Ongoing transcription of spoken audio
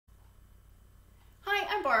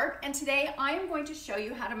Barb, and today I am going to show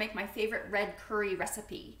you how to make my favorite red curry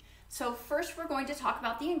recipe. So first we're going to talk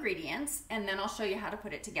about the ingredients and then I'll show you how to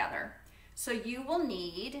put it together. So you will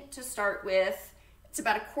need to start with, it's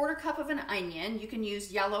about a 1/4 cup of an onion. You can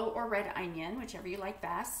use yellow or red onion, whichever you like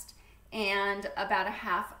best, and about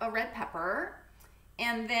 1/2 a red pepper.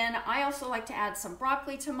 And then I also like to add some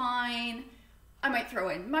broccoli to mine. I might throw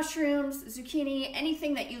in mushrooms, zucchini,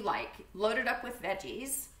 anything that you like. Load it up with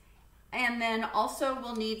veggies. And then also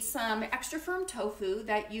we'll need some extra firm tofu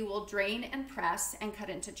that you will drain and press and cut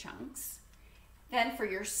into chunks. Then for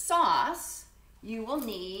your sauce, you will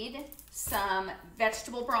need some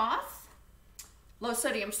vegetable broth, low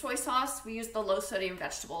sodium soy sauce. We use the low sodium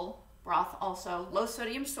vegetable broth also. Low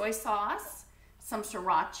sodium soy sauce, some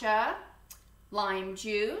sriracha, lime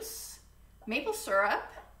juice, maple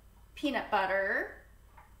syrup, peanut butter,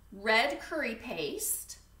 red curry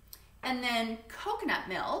paste, and then coconut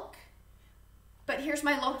milk. But here's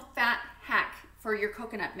my low-fat hack for your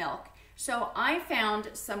coconut milk. So I found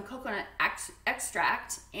some coconut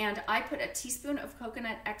extract and I put a teaspoon of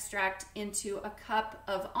coconut extract into a cup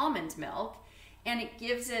of almond milk, and it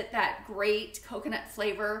gives it that great coconut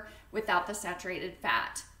flavor without the saturated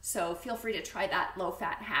fat. So feel free to try that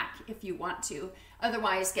low-fat hack if you want to.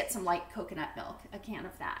 Otherwise, get some light coconut milk, a can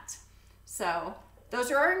of that. So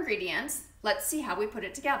those are our ingredients. Let's see how we put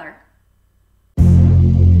it together.